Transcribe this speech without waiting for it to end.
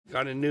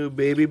Got a new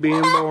baby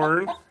being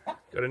born.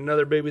 Got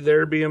another baby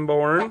there being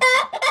born.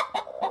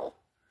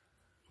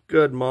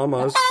 Good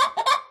mamas.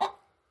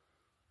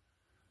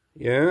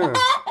 Yeah.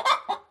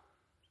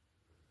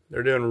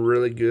 They're doing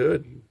really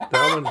good.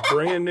 That one's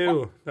brand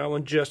new. That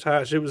one just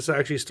hatched. It was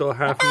actually still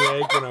half in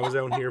the egg when I was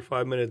out here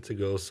 5 minutes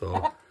ago,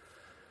 so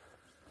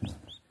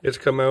it's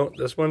come out.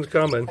 This one's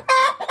coming.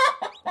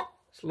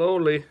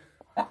 Slowly.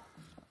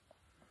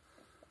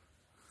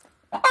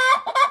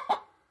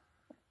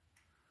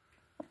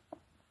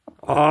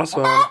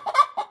 Awesome.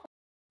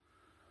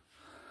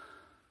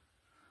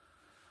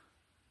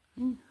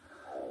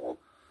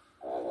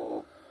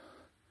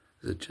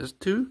 Is it just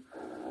two?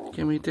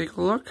 Can we take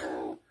a look?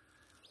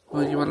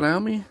 Will you allow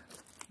me?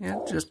 Yeah,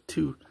 just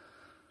two.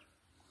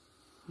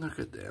 Look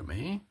at them,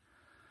 eh?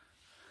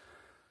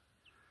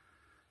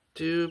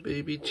 Two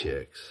baby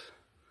chicks.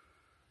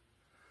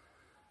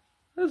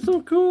 That's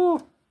so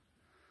cool.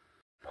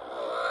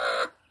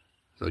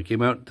 So I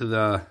came out to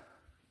the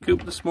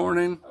coop this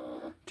morning,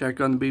 checked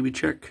on the baby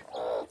chick,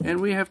 and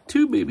we have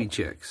two baby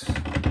chicks.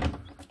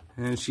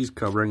 And she's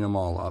covering them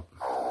all up.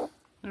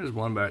 There's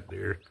one back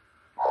there.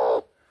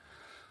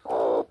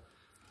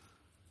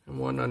 And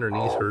one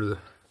underneath her,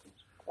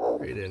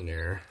 right in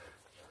there.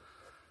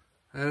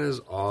 That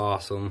is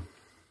awesome.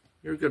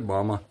 You're a good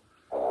mama.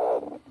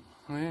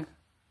 Eh?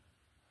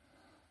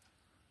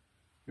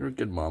 You're a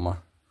good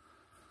mama.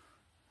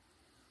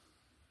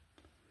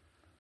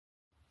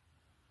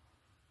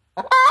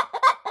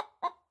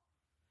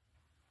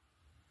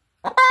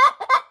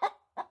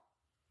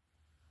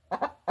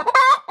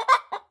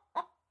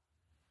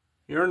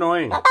 You're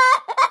annoying.